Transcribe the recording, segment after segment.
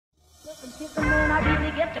And when I really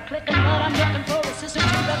get to clicking, but I'm looking for a sister to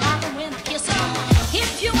revive and win a kiss.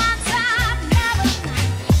 If you want some, never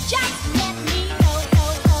just let me know.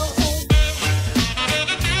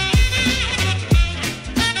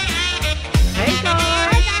 Hey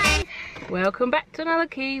guys! Welcome back to another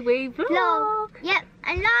Kiwi vlog. Yep,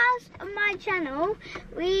 and last on my channel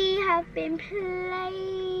we have been playing,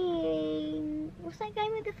 what's that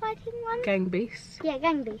game with the fighting one? Gang Beasts. Yeah,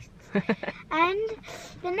 Gang Beasts. And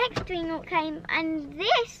the next thing came, and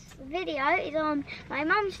this video is on my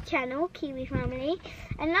mum's channel, TheKeweFamily.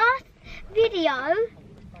 And last video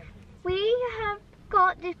we have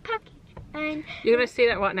got this package, and you're going to see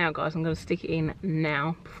that right now, guys. I'm going to stick it in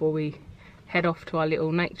now before we head off to our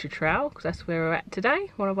little nature trail, because that's where we're at today,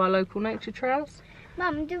 one of our local nature trails.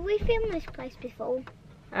 Mum, did we film this place before?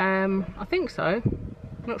 I think so.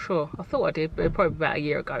 I'm not sure. I thought I did, but probably about a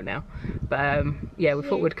year ago now. But yeah, we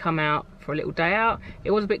thought we'd come out for a little day out.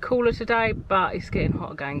 It was a bit cooler today, but it's getting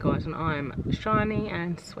hot again, guys, and I'm shiny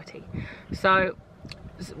and sweaty. So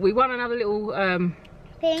we won another little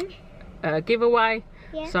Thing? giveaway.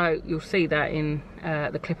 Yeah. So you'll see that in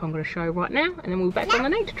the clip I'm going to show right now, and then we'll be back on the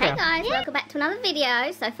nature trail. Hey guys, welcome back to another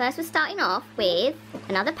video. So first we're starting off with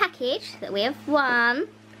another package that we have won.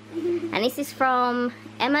 And this is from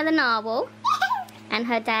Emma the Narwhal and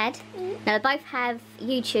her dad. Now they both have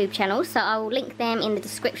YouTube channels, so I will link them in the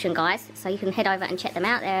description, guys, so you can head over and check them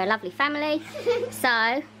out. They're a lovely family.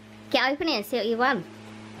 So get opening and see what you won.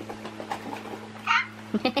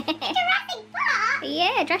 Jurassic Park?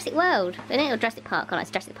 Yeah, Jurassic World. Isn't it? Or Jurassic Park? Oh, no,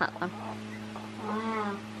 it's Jurassic Park one.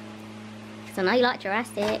 Wow. So I know you like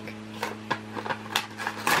Jurassic.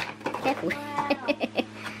 Careful.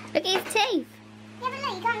 Look at his teeth. Yeah, but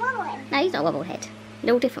look, you can't wobble him. No, he's not a wobblehead.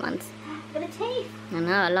 They're all different ones. But the teeth. I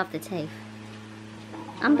know, I love the teeth.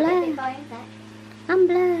 I'm blue. I'm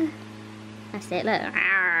blue. That's it, look.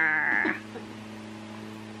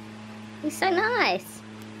 He's so nice.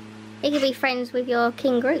 He could be friends with your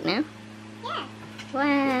King Groot now. Yeah.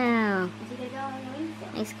 Wow. Is he going to go on your wings?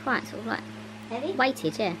 He's quite sort of like Heavy?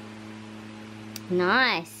 weighted, yeah.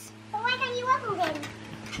 Nice. But why can't you wobble him?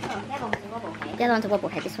 Oh, that one's a wobble head. The other one's a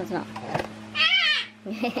wobblehead, this one's not.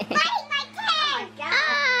 Biting my tail! Oh my god!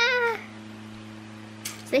 Ah!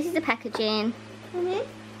 So this is the packaging. Mm-hmm.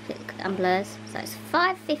 And blurs. So it's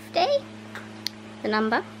 $5.50. The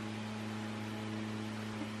number.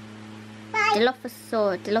 Bye.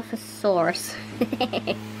 Dilophosaurus.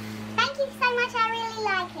 Thank you so much, I really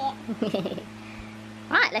like it.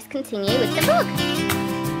 Right, let's continue with the vlog.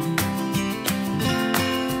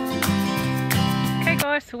 Okay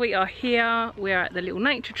guys, so we are here. We're at the little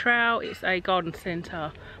nature trail. It's a garden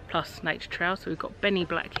centre plus nature trail. So we've got Benny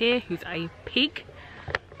Black here, who's a pig.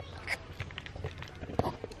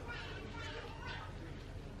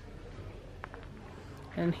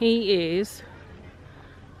 And he is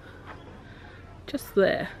just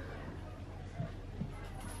there.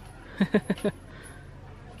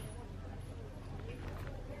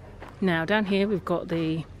 Now down here we've got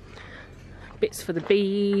the bits for the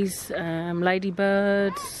bees,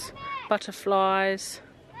 ladybirds, butterflies,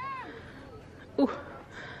 ooh,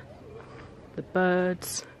 the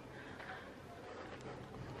birds.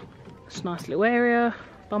 It's a nice little area.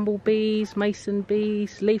 Bumblebees, mason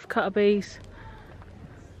bees, leaf cutter bees.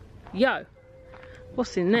 Yo,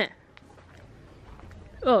 what's in there?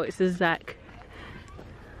 Oh, it's a Zach.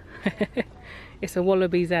 It's a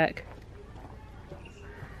wallaby Zach.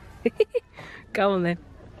 Go on then.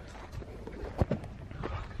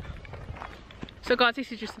 So guys, this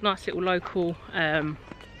is just a nice little local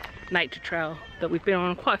nature trail that we've been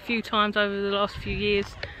on quite a few times over the last few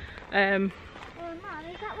years. Mum, is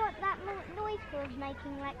that what that noise was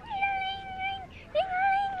making, like?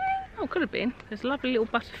 Oh, could have been. There's a lovely little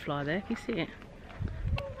butterfly there. Can you see it?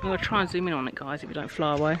 I'm going to try and zoom in on it, guys, if you don't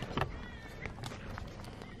fly away.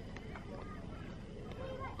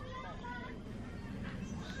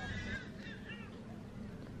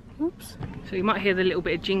 Oops. So you might hear the little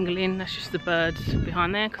bit of jingling. That's just the birds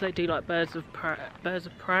behind there, because they do like birds of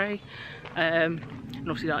prey. And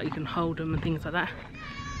obviously, like, you can hold them and things like that.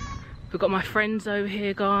 We've got my friends over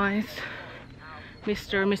here, guys.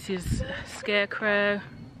 Mr. and Mrs. Scarecrow.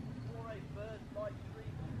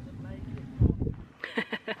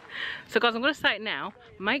 So guys, I'm going to say it now.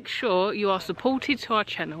 Make sure you are supported to our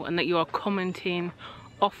channel and that you are commenting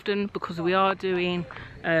often, because we are doing,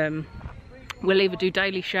 we'll either do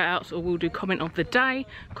daily shout outs or we'll do comment of the day.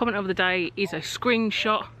 Comment of the day is a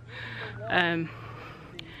screenshot.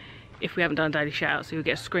 If we haven't done a daily shout out, so you'll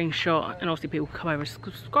get a screenshot, and obviously people come over and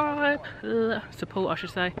subscribe, support I should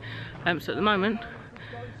say. So at the moment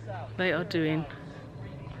they are doing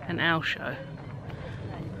an owl show.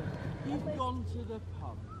 you've gone to the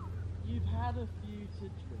pub, you've had a few to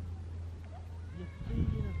drink, you're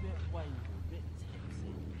feeling a bit wavy, a bit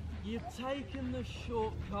tipsy, you've taken the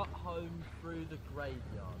shortcut home through the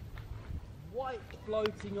graveyard. White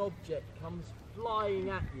floating object comes flying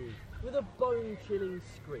at you with a bone-chilling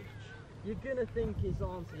screech. You're gonna think it's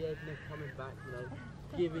Auntie Edna coming back, you know,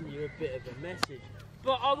 giving you a bit of a message.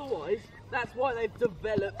 But otherwise, that's why they've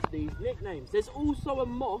developed these nicknames. There's also a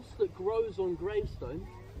moss that grows on gravestones,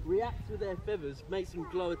 reacts with their feathers, makes them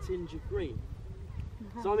glow a tinge of green.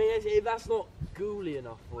 So I mean, if that's not ghouly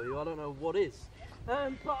enough for you, I don't know what is.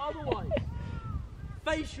 But otherwise,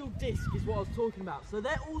 facial disc is what I was talking about. So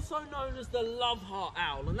they're also known as the love heart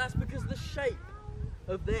owl, and that's because the shape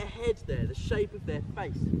of their head there, the shape of their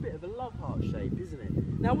face, is a bit of a love heart shape, isn't it?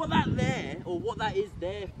 Now what that is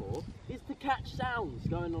there for, is to catch sounds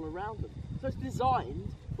going on around them. So it's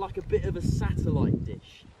designed like a bit of a satellite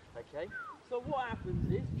dish, okay? So what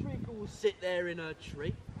happens is, Treacle will sit there in her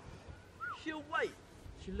tree, she'll wait,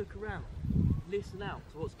 she'll look around, listen out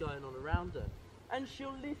to what's going on around her, and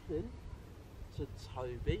she'll listen to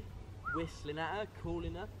Toby whistling at her,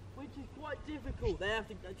 calling her, which is quite difficult. They have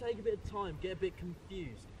to take a bit of time, get a bit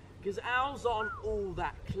confused, because owls aren't all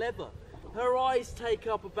that clever. Her eyes take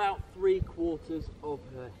up about 3/4 of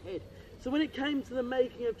her head. So when it came to the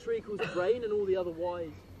making of Treacle's brain and all the other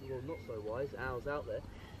wise, well not so wise, owls out there,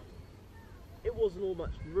 it wasn't all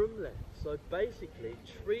much room left. So basically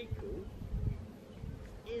Treacle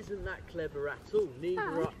isn't that clever at all, neither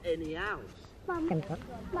are any owls. Mum.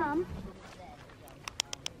 Mum.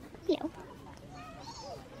 Hello.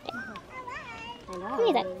 Hello. Who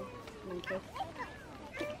is it?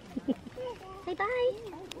 Say bye.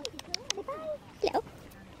 Say bye. Hello.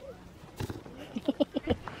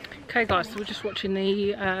 Okay guys, so we're just watching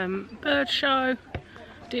the bird show.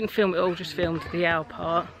 Didn't film it all, just filmed the owl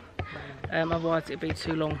part. Otherwise it'd be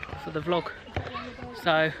too long for the vlog.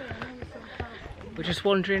 So we're just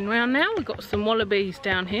wandering around now. We've got some wallabies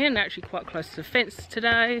down here and they're actually quite close to the fence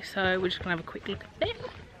today. So we're just gonna have a quick look at them.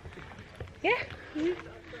 Yeah?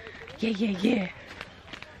 Yeah.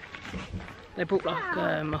 They brought like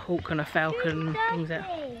a hawk and a falcon and things out.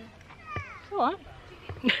 Alright.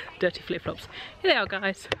 Dirty flip-flops. Here they are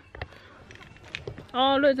guys.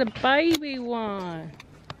 Oh look, there's a baby one.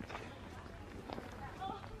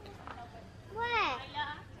 Where?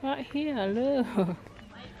 Right here, look.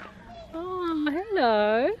 Oh,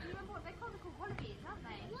 hello.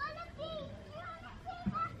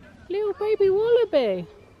 Little baby wallaby.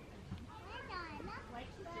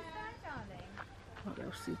 What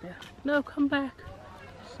else is there? No, come back.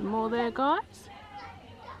 Some more there, guys.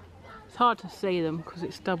 It's hard to see them because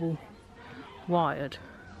it's double wired.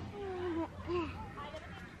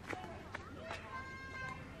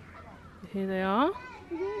 Here they are.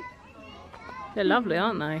 They're lovely,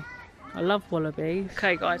 aren't they? I love wallabies.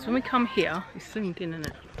 Okay guys, when we come here, it's zoomed in, isn't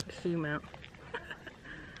it? Let's zoom out.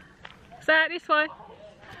 Is that this way?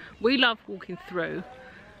 We love walking through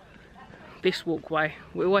this walkway.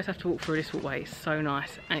 We always have to walk through this walkway. It's so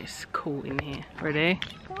nice and it's cool in here. Ready?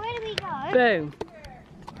 So where do we go? Boom.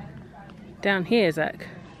 Down here, Zach.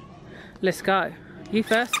 Let's go. You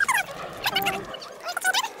first.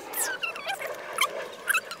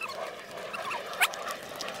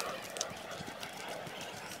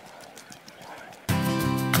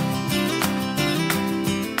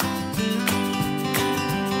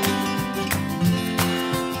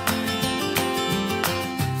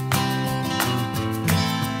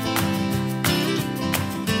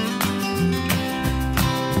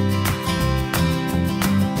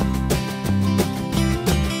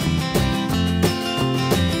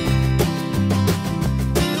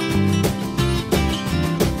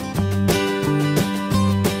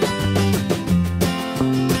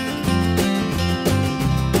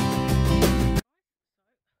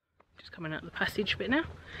 Coming out the passage bit now.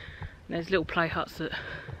 And there's little play huts that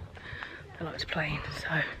they like to play in.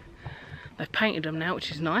 So they've painted them now,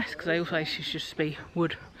 which is nice because they also used to just be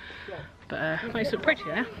wood. But it makes it look pretty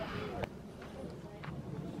now.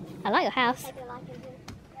 I like your house.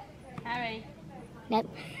 Harry.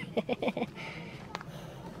 Nope.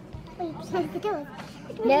 No.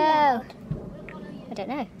 No. I don't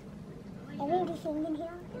know. Everybody singing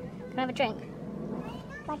here. Can I have a drink?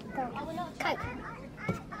 Let's go. Coke.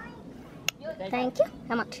 Thank you.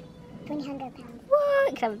 How much? £200. What?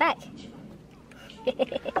 You can have it back.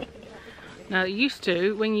 Now it used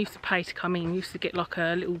to, when you used to pay to come in, you used to get like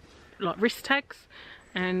a little wrist tags,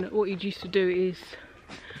 and what you'd used to do is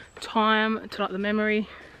tie them to like the memory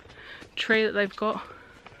tree that they've got.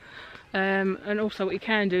 And also what you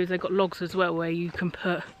can do is they've got logs as well where you can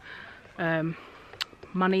put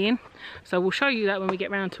money in. So we'll show you that when we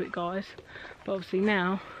get round to it, guys. But obviously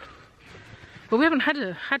now, well, we haven't had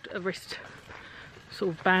a wrist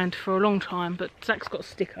sort of band for a long time, but Zach's got a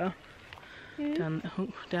sticker. Down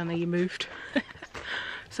there you moved.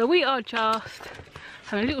 So we are just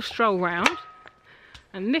having a little stroll round,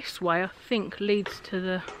 and this way I think leads to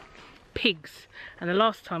the pigs. And the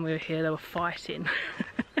last time we were here they were fighting.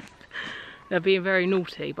 They're being very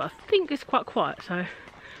naughty, but I think it's quite quiet. So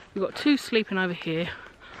we've got 2 sleeping over here,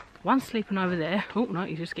 1 sleeping over there. Oh no,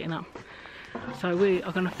 you're just getting up. So we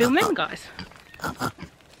are going to film them, guys. Hello,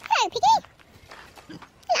 Piggy.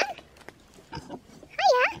 Hello.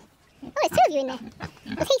 Hiya. Oh, there's 2 of you in there.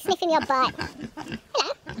 Was he sniffing your butt?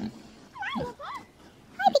 Hello.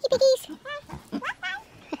 Hi, Piggy Piggies.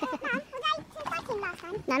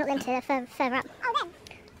 No, not them 2, they're further up. Oh, them?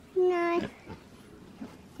 No.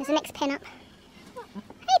 There's the next pen up.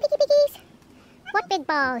 Hey, Piggy Piggies. What big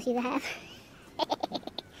balls you have.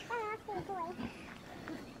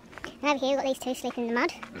 And over here we've got these 2 sleeping in the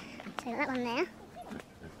mud. So we've got that one there.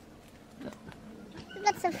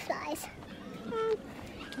 Lots of flies.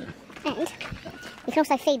 And we can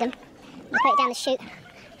also feed them. You put it down the chute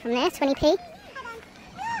from there, 20p.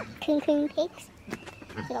 Coon pigs.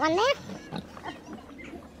 So we've got one there.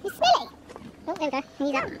 He's smelly. Oh, there we go.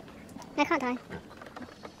 He's up. No, can't die.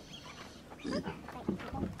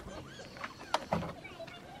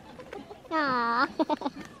 Aww.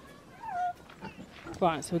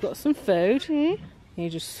 Right, so we've got some food. And you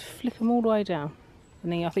just flick them all the way down.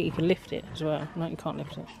 And then I think you can lift it as well. No, you can't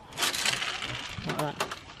lift it. Like that.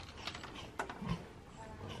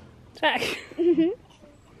 Zach!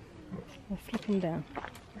 I'll flick them down.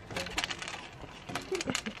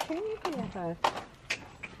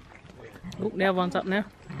 Oh, the other one's up now.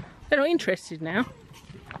 They're not interested now.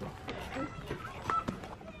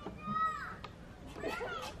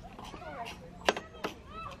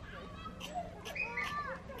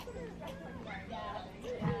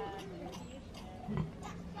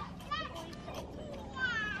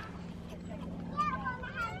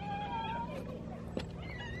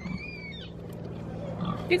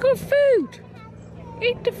 You got food!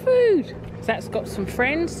 Eat the food! Zach's got some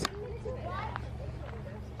friends.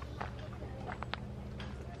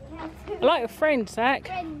 I like your friends, Zach.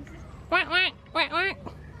 Quack, quack, quack, quack.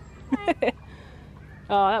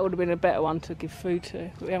 Oh, that would have been a better one to give food to,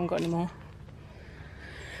 but we haven't got any more.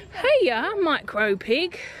 Heya, micro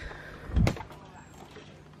pig.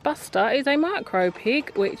 Buster is a micro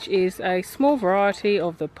pig, which is a small variety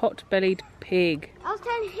of the pot-bellied pig. I was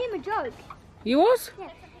telling him a joke. You was? Yeah.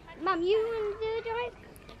 Mum, you want to do a joke?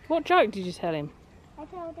 What joke did you tell him? I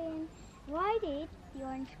told him, why did the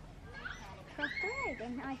orange cross the road?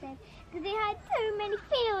 And I said, because it had too many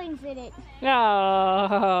feelings in it.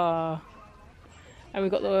 Ah. And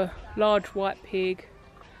we've got the large white pig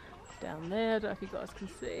down there. I don't know if you guys can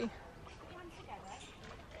see.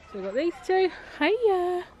 So we've got these 2.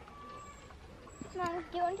 Hiya. Mum,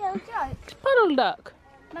 do you want to tell a joke? Puddle duck.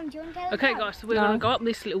 Mum, do you want to tell a Okay joke? guys, so we're going to go up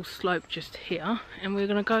this little slope just here and we're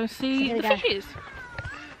going to go and see the fishes.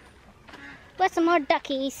 Where's some more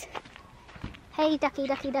duckies? Hey,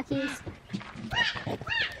 duckies.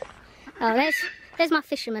 Oh, there's my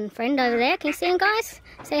fisherman friend over there. Can you see him, guys?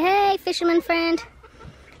 Say hey, fisherman friend.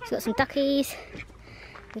 He's got some duckies.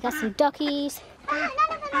 We've got some duckies. Oh,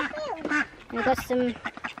 none of them are feelings. We've got some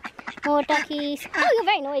more duckies. Oh, you're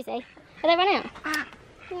very noisy. Are they run out?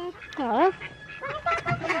 Yeah. Oh.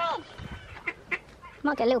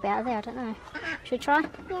 Might get a little bit out of there, I don't know. Should we try?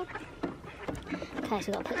 Yeah. Okay,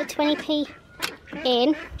 so we've got to put the 20p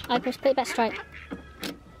in. Open, put it back straight.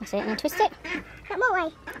 That's it, and then twist it. What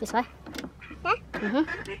way? This way. Yeah? Mm-hmm.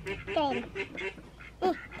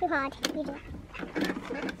 Good. Too hard. You do it.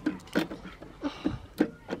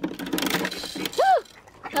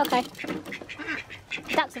 Okay.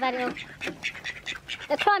 Ducks have had it all.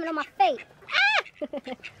 They're climbing on my feet. Ah!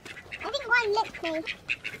 I think one licked me.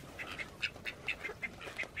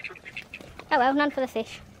 Oh well, none for the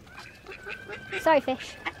fish. Sorry,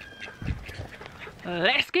 fish.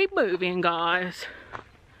 Let's keep moving, guys.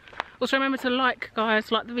 Also remember to like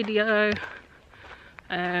the video,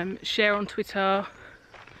 share on Twitter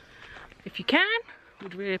if you can.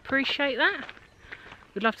 We'd really appreciate that.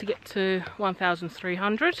 We'd love to get to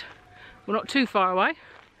 1,300. We're not too far away,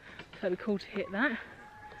 so it'd be cool to hit that.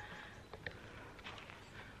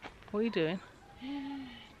 What are you doing?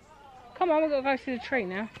 Come on, we've got to go see the tree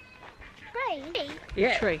now. Tree?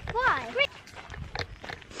 Yeah, tree. Why?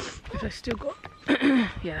 Have they still got... yeah,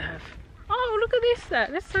 they have. Oh, look at this,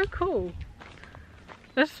 that's so cool.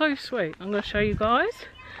 That's so sweet. I'm going to show you guys,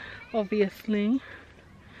 obviously.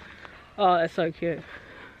 Oh, that's so cute.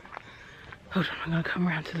 Hold on, I'm going to come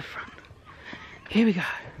around to the front. Here we go.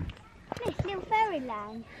 It's little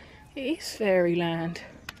fairyland. It is fairyland.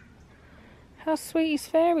 How sweet is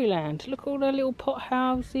fairyland? Look at all the little pot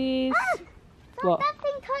houses. What? That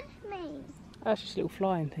thing touched me. That's just a little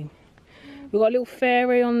flying thing. We've got a little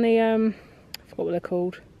fairy on the, I forgot what they're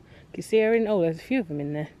called. Can you see her in? Oh, there's a few of them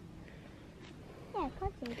in there. Yeah,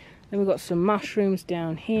 probably. Then we've got some mushrooms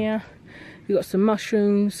down here. We've got some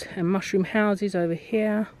mushrooms and mushroom houses over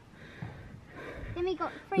here. Then we've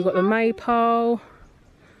got the maypole.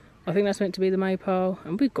 I think that's meant to be the maypole.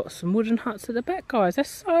 And we've got some wooden huts at the back, guys. They're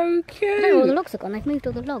so cute. I don't know where all the logs are gone. They've moved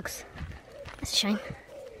all the logs. That's a shame.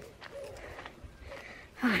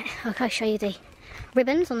 Right, I'll show you the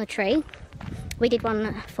ribbons on the tree. We did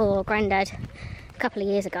one for Grandad a couple of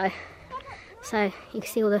years ago. So you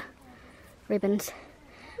can see all the ribbons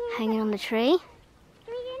hanging on the tree. Can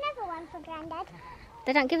we do another one for Grandad?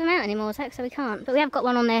 They don't give them out anymore, Zach, so we can't. But we have got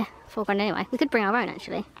one on there for Grandad anyway. We could bring our own,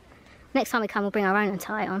 actually. Next time we come, we'll bring our own and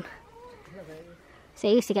tie it on. So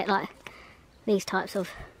you used to get like these types of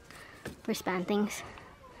wristband things.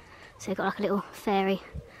 So you've got like a little fairy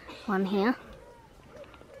one here. I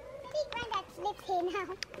think Grandad lives here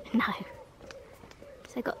now. No.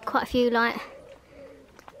 So we've got quite a few like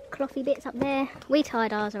clothy bits up there. We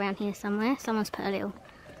tied ours around here somewhere. Someone's put a little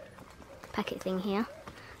packet thing here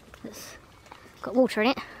that's got water in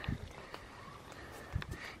it.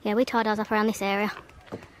 Yeah, we tied ours up around this area.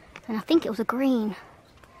 And I think it was a green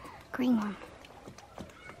one.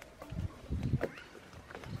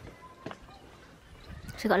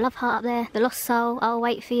 So we've got a love heart up there, the lost soul, I'll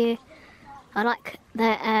wait for you. I like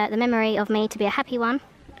the memory of me to be a happy one.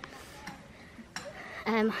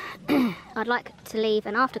 I'd like to leave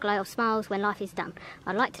an afterglow of smiles when life is done.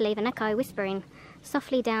 I'd like to leave an echo whispering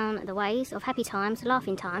softly down the ways of happy times,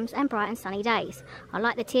 laughing times and bright and sunny days. I'd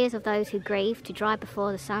like the tears of those who grieve to dry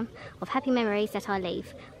before the sun of happy memories that I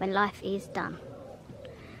leave when life is done.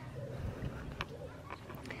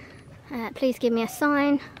 Please give me a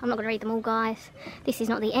sign. I'm not going to read them all, guys. This is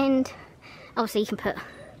not the end. Obviously you can put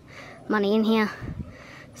money in here.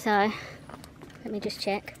 So let me just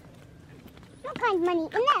check. What kind of money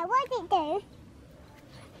in there? What does it do?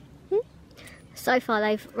 So far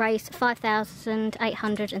they've raised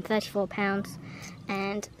 £5,834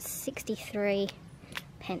 and 63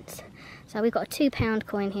 pence. So we've got a £2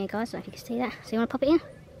 coin here, guys. I don't know if you can see that. So you want to pop it in?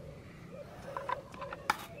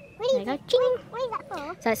 There you go. Ching. What is that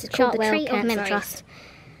for? So it's called the Tree of Memories Trust,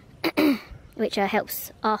 which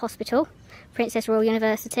helps our hospital, Princess Royal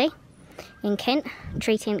University in Kent,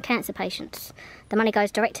 treating cancer patients. The money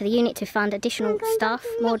goes direct to the unit to fund additional staff.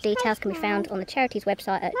 More details can be found on the charity's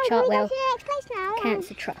website at Chartwell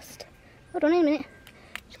Cancer Trust. Hold on a minute.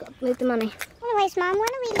 Just got to move the money. Anyways, Mum, when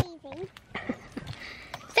are we leaving?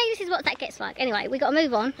 See, this is what that gets like. Anyway, we've got to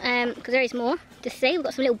move on because there is more to see. We've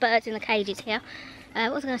got some little birds in the cages here.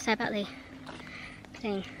 What was I going to say about the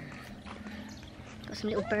thing? Got some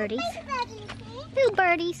little birdies. Little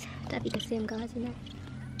birdies. Don't know if you can see them, guys, in there.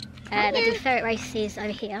 They do ferret races over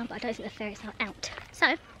here, but I don't think the ferrets are out.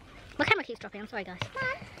 So, my camera keeps dropping, I'm sorry, guys.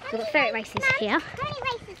 We've got ferret races here. How many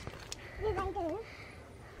races do they do?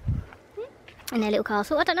 In their little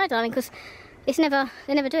castle. I don't know, darling, because they never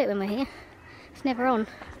do it when we're here. It's never on.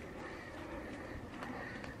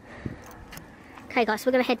 Okay, guys, so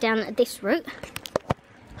we're going to head down this route.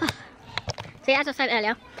 See, as I said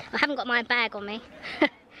earlier, I haven't got my bag on me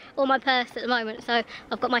or my purse at the moment, so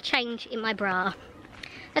I've got my change in my bra.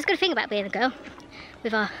 That's a good thing about being a girl.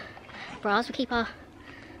 With our bras, we keep our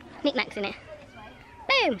knickknacks in it.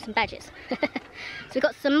 Boom, some badges. So we've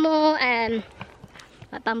got some more like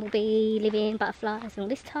bumblebee, living, butterflies and all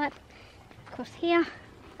this type across here.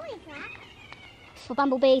 What is that? For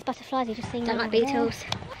bumblebees, butterflies, you just seen. Don't like beetles.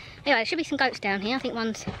 Anyway, there should be some goats down here. I think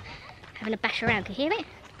one's having a bash around. Can you hear it?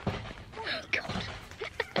 Oh, God.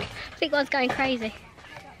 I think one's going crazy.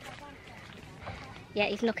 Yeah,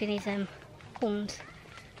 he's knocking his horns.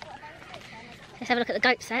 Let's have a look at the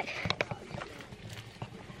goat sack.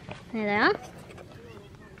 There they are.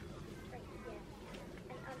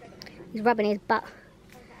 He's rubbing his butt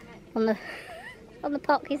on the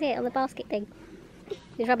pot. Can you see it on the basket thing?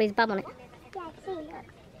 He's rubbing his bum on it. Yeah, I see it.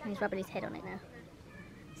 And he's rubbing his head on it now.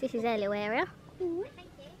 So this is their little area. Come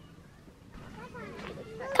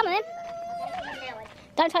on then.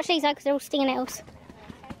 Don't touch these though, because they're all stinging nettles.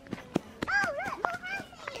 Oh, look,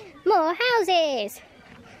 More houses.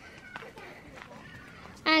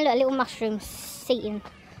 And look, a little mushroom seating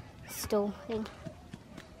stool thing.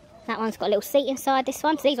 That one's got a little seat inside this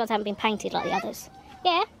one. So these ones haven't been painted like the others.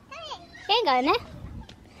 Yeah. You ain't going there.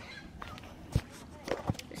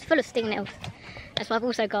 It's full of sting nettles. That's why I've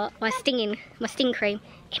also got my sting cream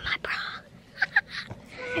in my bra.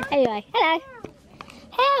 Anyway, hello.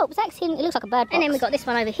 Help! Zach's in. It looks like a bird box. And then we've got this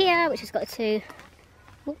one over here, which has got 2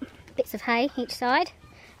 bits of hay each side.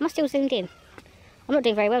 Am I still zoomed in? I'm not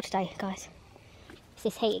doing very well today, guys. It's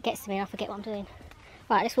this heat, it gets to me, I forget what I'm doing.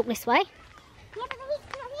 Right, let's walk this way. Yeah, but the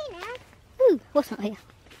heat's not here now. Ooh, what's not here?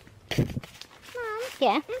 Mum,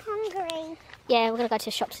 Yeah? I'm hungry. Yeah, we're going to go to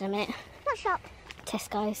the shops in a minute. What shop?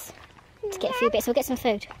 Tesco's. To get a few bits. We'll get some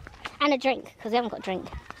food. And a drink, because we haven't got a drink.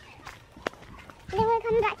 And then we're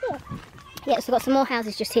coming back here. Yeah, so we've got some more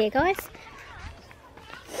houses just here, guys.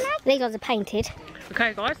 These ones are painted.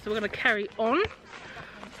 Okay guys, so we're going to carry on.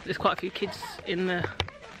 There's quite a few kids in the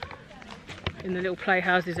little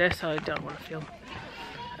playhouses there, so I don't want to film.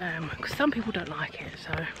 Because some people don't like it,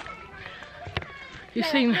 so... You've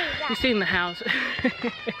seen the house.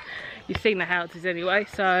 You've seen the houses anyway,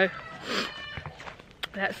 so...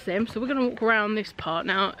 That's them. So we're going to walk around this part.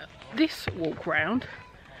 Now, this walk round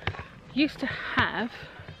used to have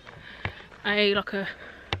like a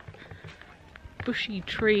bushy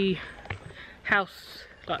tree house,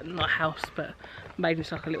 like not a house, but made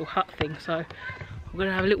into like a little hut thing. So we're going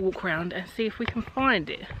to have a little walk around and see if we can find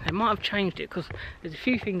it. They might have changed it because there's a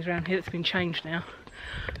few things around here that's been changed now.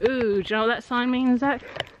 Ooh, do you know what that sign means, Zach?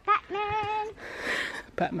 Batman.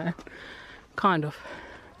 Batman. Kind of.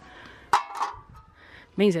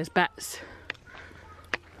 Means there's bats.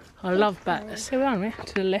 I love bats. So where are we?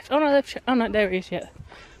 To the left. Oh no, there it is, yeah.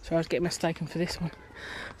 So I was getting mistaken for this one.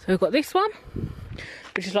 So we've got this one,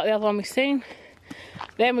 which is like the other one we've seen.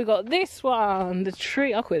 Then we've got this one, the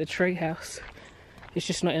tree. I'll call it the tree house. It's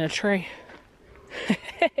just not in a tree.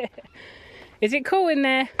 Is it cool in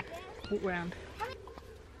there? Yeah. Walk round.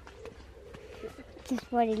 This is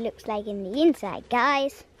what it looks like in the inside,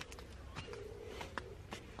 guys.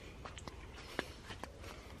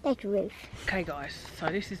 There's the roof. Okay guys, so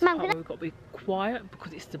this is the part where we've got to be quiet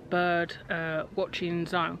because it's the bird watching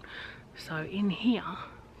zone. So in here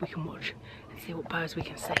we can watch and see what birds we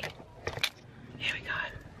can see. Here we go.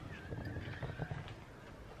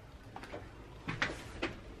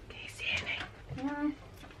 Can you see any? No.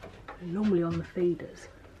 They're normally on the feeders.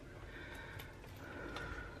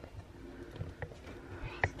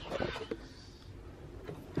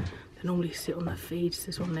 They normally sit on the feeds.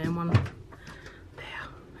 There's one there and one there.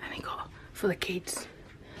 And they got, for the kids,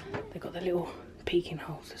 they got the little peeking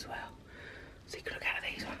holes as well. So you can look out of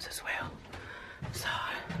these ones as well. So,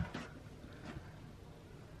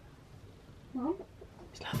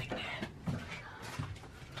 there's nothing there.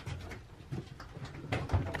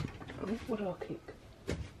 Oh, what do I kick?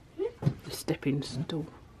 The stepping stool.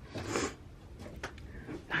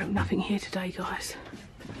 No, nothing here today, guys.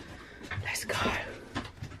 Let's go.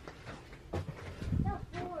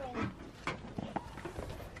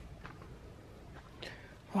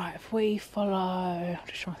 Right, if we follow, I'm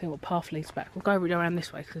just trying to think what path leads back. We'll go around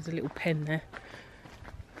this way because there's a little pen there.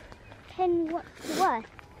 Pen what?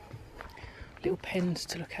 Little pens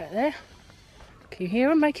to look at there. Can you hear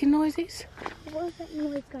them making noises? What was that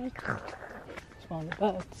noise going? It's one of the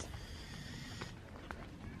birds.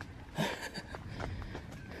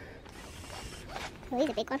 Oh, he's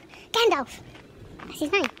a big one. Gandalf! That's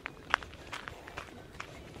his name.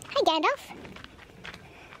 Hey, Gandalf.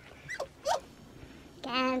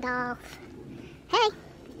 Gandalf. Hey.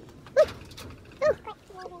 Ooh. Ooh.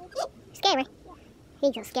 Scary.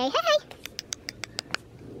 He's not scary. Hey.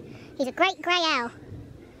 He's a great grey owl.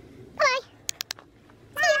 Bye-bye.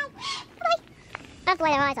 Bye-bye. I love the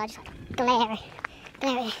way their eyes are, just like glaring.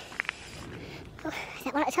 Glaring. Oh, is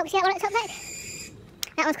that one at the top? See that one at the top there?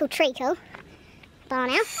 That one's called Treacle. Barn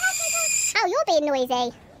owl. Oh, you're being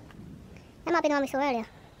noisy. That might be the one we saw earlier.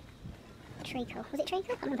 Treacle. Was it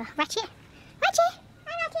Treacle? I can't remember. Ratchet? Ratchet!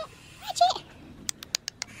 Ratchet!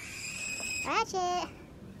 Ratchet!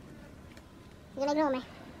 You're gonna ignore me.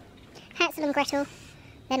 Hansel and Gretel.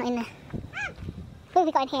 They're not in there. What have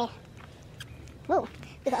we got in here? Oh,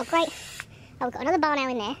 we've got a great... Oh, we've got another barn owl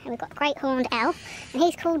in there. And we've got a great horned owl. And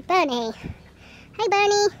he's called Bernie. Hey,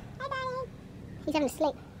 Bernie. Hi, Bernie. He's having a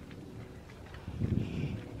sleep.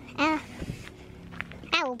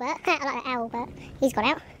 Owlbert. I like that Owlbert. He's got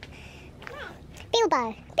out.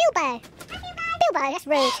 Bilbo. Bilbo. Bilbo, that's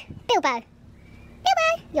rude. Bilbo.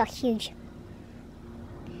 Bilbo. You're huge.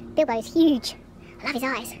 Bilbo is huge. I love his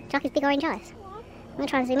eyes. Do you like his big orange eyes? I'm going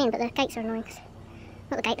to try and zoom in, but the gates are annoying.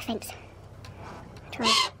 Not the gate, the fence. Try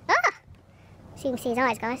and... Ah! So you can see his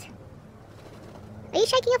eyes, guys. Are you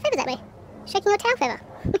shaking your feathers at me? Shaking your tail feather?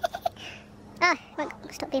 Oh,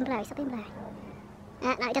 stop being blurry, stop being blurry.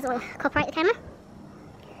 No, it doesn't want to cooperate with the camera.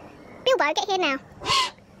 Bilbo, get here now.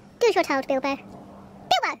 Do as you're told, Bilbo.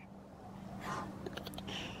 Bilbo!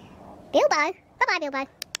 Bilbo! Bye-bye, Bilbo.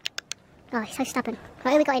 Oh, he's so stubborn.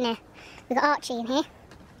 Right, who we got in there? We've got Archie in here.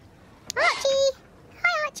 Archie!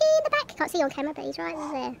 Hi Archie, in the back. Can't see you on camera, but he's right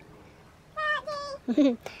there.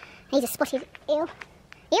 Archie! He's a spotted eel.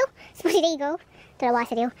 Eel? Spotted eagle. Don't know why I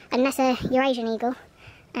said eel. And that's a Eurasian eagle.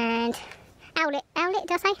 And owlet. Owlet,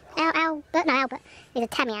 did I say? Albert? No, Albert. He's a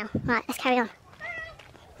tammy owl. Right, let's carry on.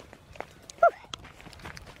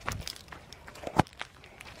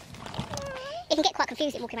 It can get quite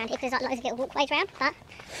confusing walking around here because there's like loads of little walkways around, but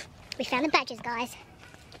we found the badgers, guys.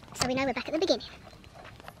 So we know we're back at the beginning.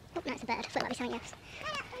 Oh, no, it's a bird. I thought it might be something else.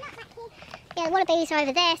 Yeah, the wallabies are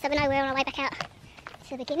over there, so we know we're on our way back out to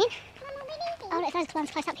the beginning. Oh, look, there's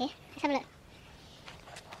ones close up here. Let's have a look.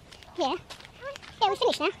 Yeah. Yeah, we're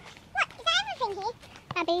finished now. What? Is that everything here?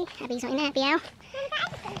 Abby's not in there. Abby owl. Is that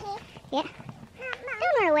everything here? Yeah.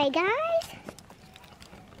 Don't run away, guys.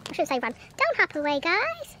 I shouldn't say run. Don't hop away,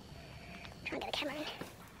 guys. Try and get the camera in.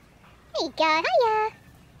 There you go. Hiya.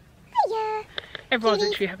 Hiya. Everyone's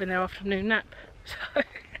actually having their afternoon nap. So,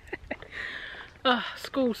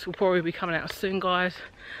 schools will probably be coming out soon, guys.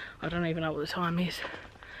 I don't even know what the time is.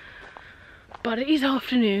 But it is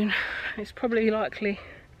afternoon. It's probably likely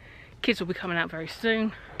kids will be coming out very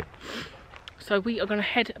soon. So we are going to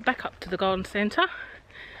head back up to the garden centre.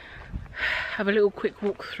 Have a little quick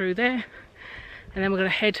walk through there. And then we're going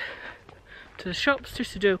to head to the shops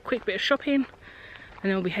just to do a quick bit of shopping. And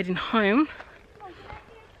then we'll be heading home.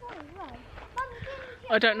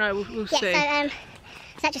 I don't know, we'll see. Yeah, so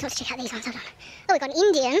Zach just wants to check out these ones. Hold on. Oh, we've got an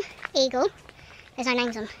Indian eagle. There's no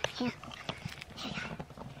names on here. Here we go.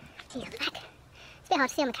 See at the back. It's a bit hard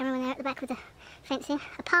to see on the camera when they're at the back with the fencing.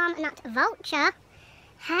 A palm nut vulture.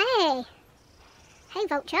 Hey. Hey,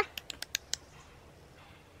 vulture.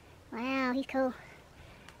 Wow, he's cool.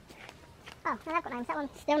 Oh, no, they've got names. That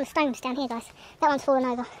one's, they're on the stones down here, guys. That one's fallen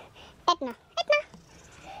over. Edna.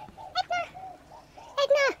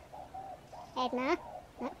 Edna.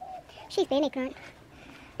 No. She's being ignorant.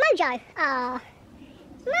 Mojo. Ah.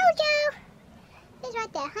 Mojo. He's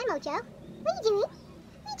right there. Hi, Mojo. What are you doing? Are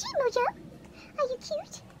you cute, Mojo? Are you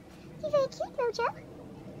cute? You're very cute, Mojo.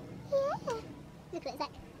 Yeah. Look at it,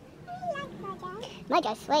 Zach. I like Mojo.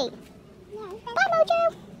 Mojo's sweet. Yeah. Bye, Mojo.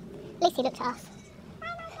 At least he looked at us. Bye,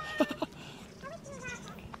 Mojo.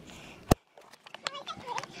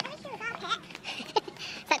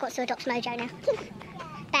 Zach wants to adopt Mojo now.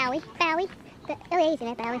 Bowie. But, oh yeah, he's in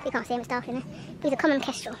there, Bowie. We can't see him, it's dark in there. He's a common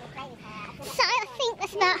kestrel. So, I think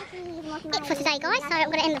that's about it for today, guys. So,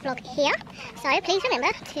 I'm going to end the vlog here. So, please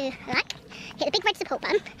remember to like, hit the big red support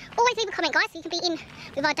button. Always leave a comment, guys, so you can be in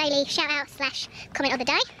with our daily shout-out / comment of the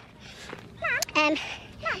day. Hit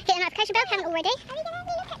the notification bell if you haven't already. Are we going to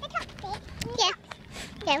look at the top bit? Yeah.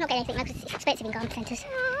 Yeah, we're not getting anything, because it's expensive in garden centres.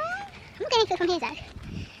 I'm not getting anything from here, Zach.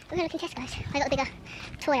 We're going to look in Tesco's. They got a bigger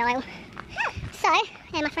toy aisle. So,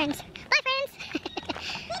 yeah, my friends. Bye, friends.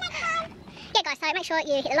 Yeah, guys, so make sure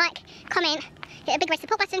you hit the like, comment, hit the big red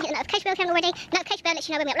support button, hit the notification bell if you haven't already. Notification bell lets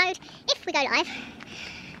you know when we upload, if we go live,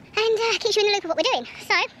 and keeps you in the loop of what we're doing.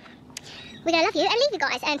 So, we're going to love you and leave you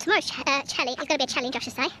guys, and tomorrow's challenge is going to be a challenge, I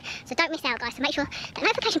should say. So don't miss out, guys, so make sure that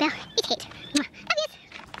notification bell is hit. Love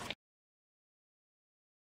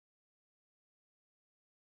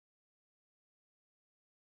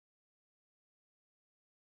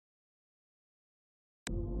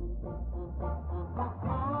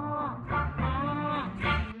you.